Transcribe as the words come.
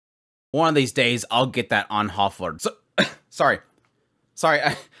One of these days, I'll get that on Hofford. So, sorry.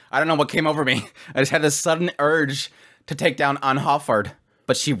 I don't know what came over me. I just had this sudden urge to take down An Hofford.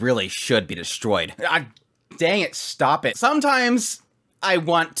 But she really should be destroyed. Dang it, stop it. Sometimes I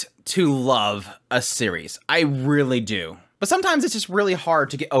want to love a series. I really do. But sometimes it's just really hard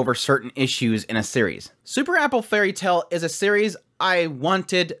to get over certain issues in a series. Super Apple Fairy Tale is a series I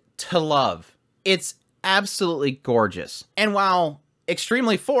wanted to love. It's absolutely gorgeous. And while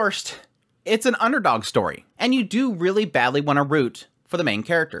extremely forced, it's an underdog story. And you do really badly want to root for the main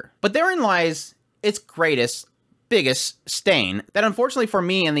character. But therein lies its biggest stain that unfortunately for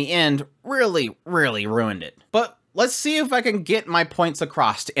me in the end really ruined it. But let's see if I can get my points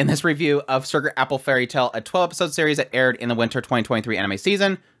across in this review of Sugar Apple Fairy Tale, a 12-episode series that aired in the winter 2023 anime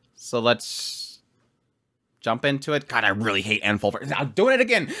season. So let's jump into it. God, I really hate Anne Fulford. I'm doing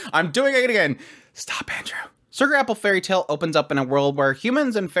it again. Stop, Andrew. Sugar Apple Fairy Tale opens up in a world where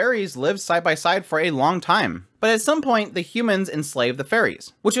humans and fairies lived side by side for a long time. But at some point, the humans enslave the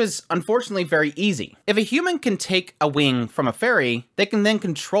fairies, which is unfortunately very easy. If a human can take a wing from a fairy, they can then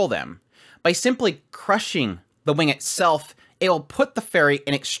control them. By simply crushing the wing itself, it will put the fairy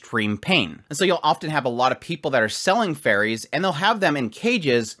in extreme pain. And so you'll often have a lot of people that are selling fairies, and they'll have them in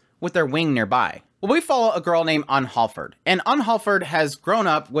cages with their wing nearby. Well, we follow a girl named An Hofford, and An Hofford has grown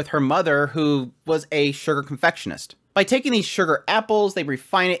up with her mother, who was a sugar confectionist. By taking these sugar apples, they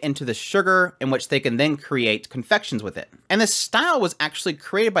refine it into the sugar in which they can then create confections with it. And this style was actually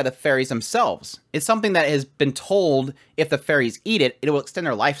created by the fairies themselves. It's something that has been told if the fairies eat it, it will extend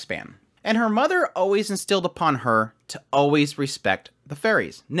their lifespan. And her mother always instilled upon her to always respect the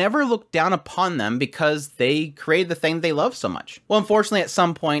fairies. Never look down upon them because they created the thing they love so much. Well, unfortunately, at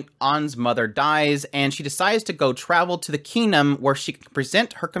some point, An's mother dies, and she decides to go travel to the kingdom where she can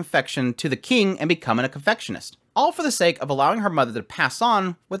present her confection to the king and become a confectionist. All for the sake of allowing her mother to pass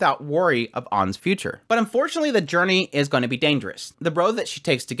on without worry of An's future. But unfortunately, the journey is going to be dangerous. The road that she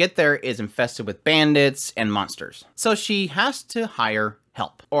takes to get there is infested with bandits and monsters. So she has to hire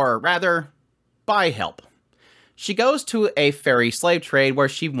help, or rather, buy help. She goes to a fairy slave trade where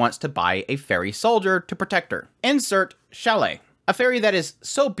she wants to buy a fairy soldier to protect her. Insert Chalet, a fairy that is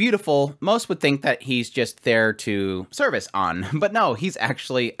so beautiful, most would think that he's just there to service An, but no, he's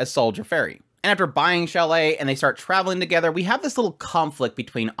actually a soldier fairy. And after buying Chalet and they start traveling together, we have this little conflict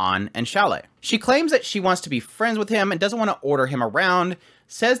between An and Chalet. She claims that she wants to be friends with him and doesn't want to order him around,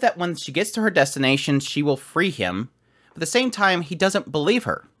 says that when she gets to her destination, she will free him. But at the same time, he doesn't believe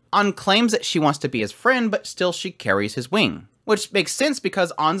her. An claims that she wants to be his friend, but still she carries his wing. Which makes sense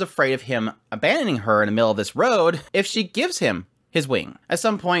because An's afraid of him abandoning her in the middle of this road if she gives him his wing. At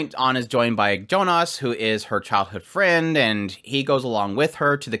some point, An is joined by Jonas, who is her childhood friend, and he goes along with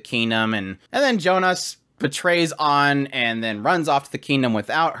her to the kingdom, and then Jonas betrays An and then runs off to the kingdom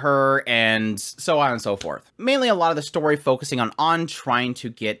without her, and so on and so forth. Mainly a lot of the story focusing on An trying to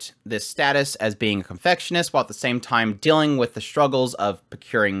get this status as being a confectionist, while at the same time dealing with the struggles of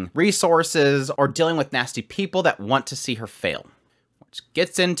procuring resources or dealing with nasty people that want to see her fail. Which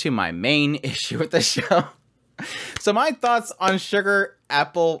gets into my main issue with the show. So my thoughts on Sugar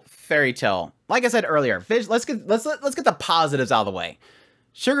Apple Fairy Tale. Like I said earlier, let's get the positives out of the way.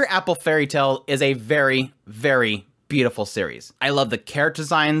 Sugar Apple Fairy Tale is a very beautiful series. I love the character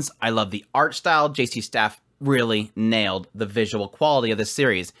designs. I love the art style. JC Staff really nailed the visual quality of this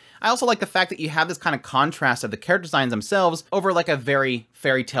series. I also like the fact that you have this kind of contrast of the character designs themselves over like a very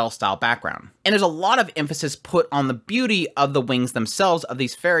fairy tale style background. And there's a lot of emphasis put on the beauty of the wings themselves of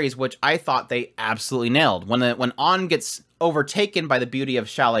these fairies, which I thought they absolutely nailed. When An gets overtaken by the beauty of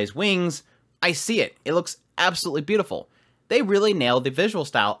Chalet's wings, I see it. It looks absolutely beautiful. They really nailed the visual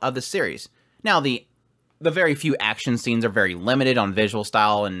style of the series. Now, the very few action scenes are very limited on visual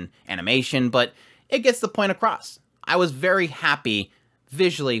style and animation, but it gets the point across. I was very happy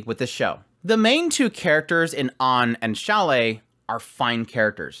visually with this show. The main two characters in An and Chalet are fine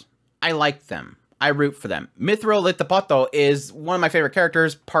characters. I like them. I root for them. Mithro Litapato is one of my favorite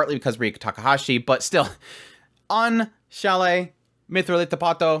characters, partly because Rika Takahashi, but still. An, Chalet, Mithro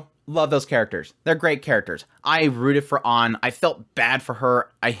Litapato, love those characters. They're great characters. I rooted for An. I felt bad for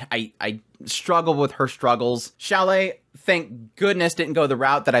her. I struggled with her struggles. Chalet, thank goodness, didn't go the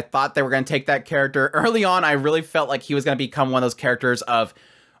route that I thought they were going to take that character. Early on, I really felt like he was going to become one of those characters of,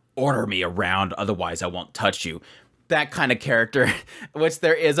 order me around, otherwise I won't touch you. That kind of character, which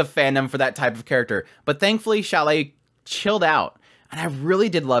there is a fandom for that type of character. But thankfully, Chalet chilled out. And I really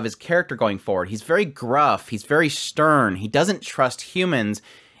did love his character going forward. He's very gruff. He's very stern. He doesn't trust humans.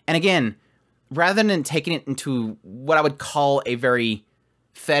 And again, rather than taking it into what I would call a very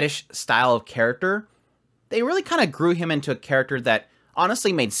fetish style of character, they really kind of grew him into a character that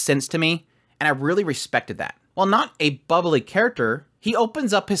honestly made sense to me, and I really respected that. While not a bubbly character, he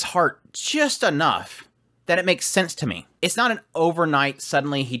opens up his heart just enough that it makes sense to me. It's not an overnight,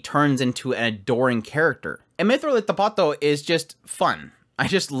 suddenly he turns into an adoring character. And Mithra is just fun. I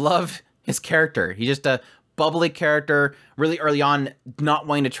just love his character. He's just a bubbly character, really early on, not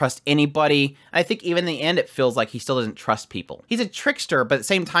wanting to trust anybody. I think even in the end, it feels like he still doesn't trust people. He's a trickster, but at the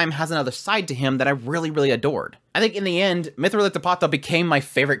same time has another side to him that I really, really adored. I think in the end, Mithra became my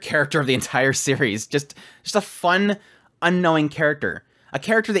favorite character of the entire series. Just a fun, unknowing character. A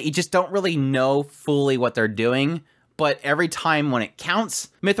character that you just don't really know fully what they're doing, but every time when it counts,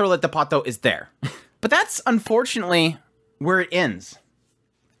 Mithra is there. But that's unfortunately where it ends.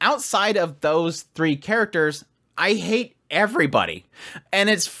 Outside of those three characters, I hate everybody. And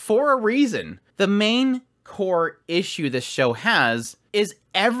it's for a reason. The main core issue this show has is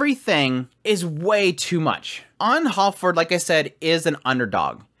everything is way too much. An Hallford, like I said, is an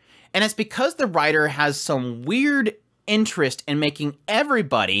underdog. And it's because the writer has some weird interest in making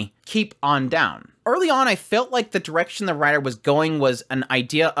everybody keep on down. Early on, I felt like the direction the writer was going was an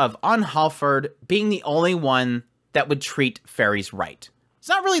idea of An Hallford being the only one that would treat fairies right. It's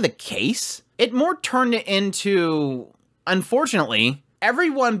not really the case. It more turned it into, unfortunately,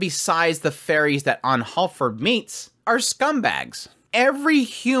 everyone besides the fairies that An Hallford meets are scumbags. Every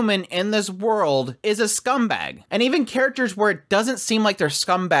human in this world is a scumbag. And even characters where it doesn't seem like they're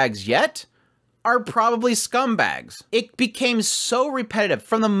scumbags yet are probably scumbags. It became so repetitive.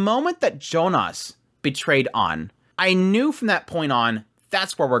 From the moment that Jonas betrayed An, I knew from that point on,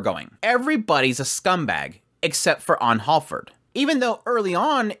 that's where we're going. Everybody's a scumbag, except for An Hallford. Even though early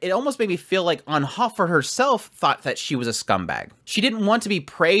on, it almost made me feel like An Hallford herself thought that she was a scumbag. She didn't want to be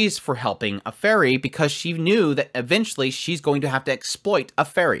praised for helping a fairy because she knew that eventually she's going to have to exploit a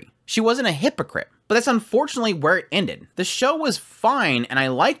fairy. She wasn't a hypocrite, but that's unfortunately where it ended. The show was fine and I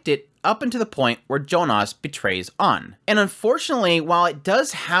liked it up until the point where Jonas betrays An. And unfortunately, while it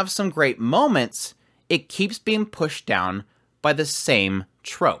does have some great moments, it keeps being pushed down by the same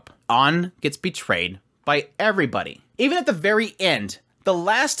trope. An gets betrayed by everybody. Even at the very end, the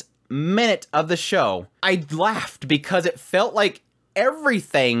last minute of the show, I laughed because it felt like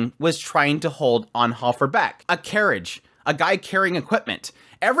everything was trying to hold An Hallford back. A carriage, a guy carrying equipment.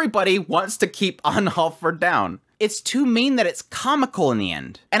 Everybody wants to keep An Hallford down. It's too mean that it's comical in the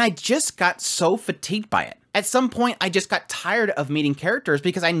end. And I just got so fatigued by it. At some point, I just got tired of meeting characters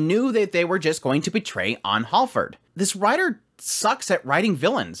because I knew that they were just going to betray An Hallford. This writer sucks at writing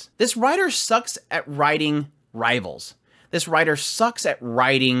villains. This writer sucks at writing rivals. This writer sucks at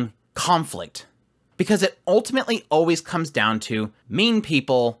writing conflict because it ultimately always comes down to mean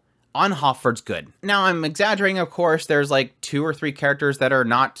people. An Hallford's good. Now, I'm exaggerating, of course. There's like 2 or 3 characters that are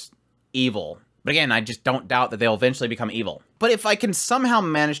not evil. But again, I just don't doubt that they'll eventually become evil. But if I can somehow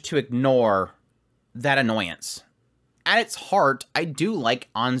manage to ignore that annoyance, at its heart, I do like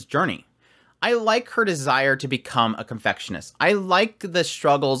An's journey. I like her desire to become a confectionist. I like the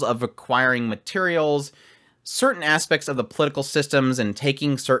struggles of acquiring materials, certain aspects of the political systems and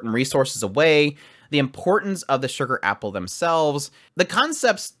taking certain resources away, the importance of the sugar apple themselves, the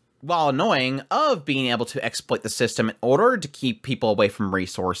concepts, while annoying, of being able to exploit the system in order to keep people away from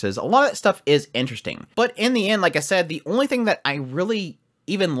resources. A lot of that stuff is interesting. But in the end, like I said, the only thing that I really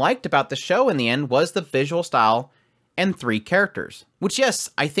even liked about the show in the end was the visual style and 3 characters. Which, yes,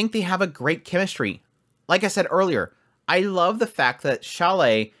 I think they have a great chemistry. Like I said earlier, I love the fact that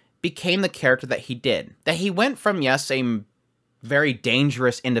Chalet became the character that he did. That he went from, yes, a very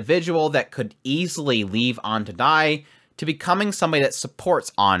dangerous individual that could easily leave An to die, to becoming somebody that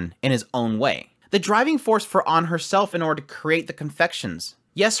supports An in his own way. The driving force for An herself in order to create the confections.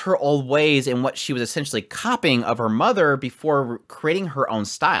 Yes, her old ways and what she was essentially copying of her mother before creating her own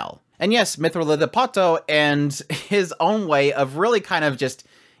style. And yes, Mithridates and his own way of really kind of just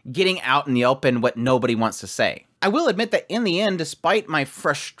getting out in the open what nobody wants to say. I will admit that in the end, despite my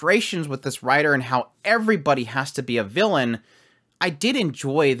frustrations with this writer and how everybody has to be a villain, I did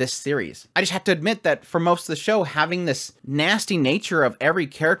enjoy this series. I just have to admit that for most of the show, having this nasty nature of every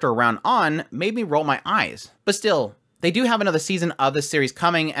character around An made me roll my eyes. But still, they do have another season of this series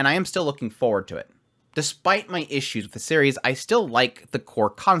coming, and I am still looking forward to it. Despite my issues with the series, I still like the core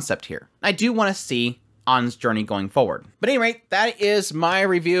concept here. I do want to see An's journey going forward. But at any rate, that is my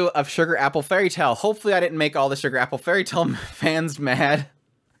review of Sugar Apple Fairy Tale. Hopefully I didn't make all the Sugar Apple Fairy Tale fans mad.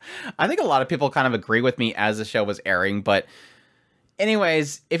 I think a lot of people kind of agree with me as the show was airing, but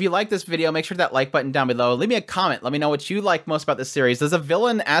Anyways, if you like this video, make sure that like button down below. Leave me a comment. Let me know what you like most about this series. Does the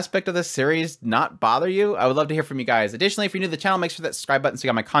villain aspect of this series not bother you? I would love to hear from you guys. Additionally, if you're new to the channel, make sure that subscribe button so you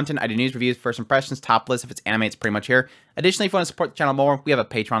got my content. I do news, reviews, first impressions, top lists. If it's anime, it's pretty much here. Additionally, if you want to support the channel more, we have a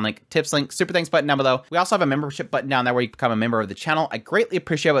Patreon link, tips link, super thanks button down below. We also have a membership button down there where you can become a member of the channel. I greatly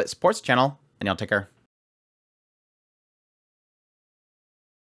appreciate it. It supports the channel, and y'all take care.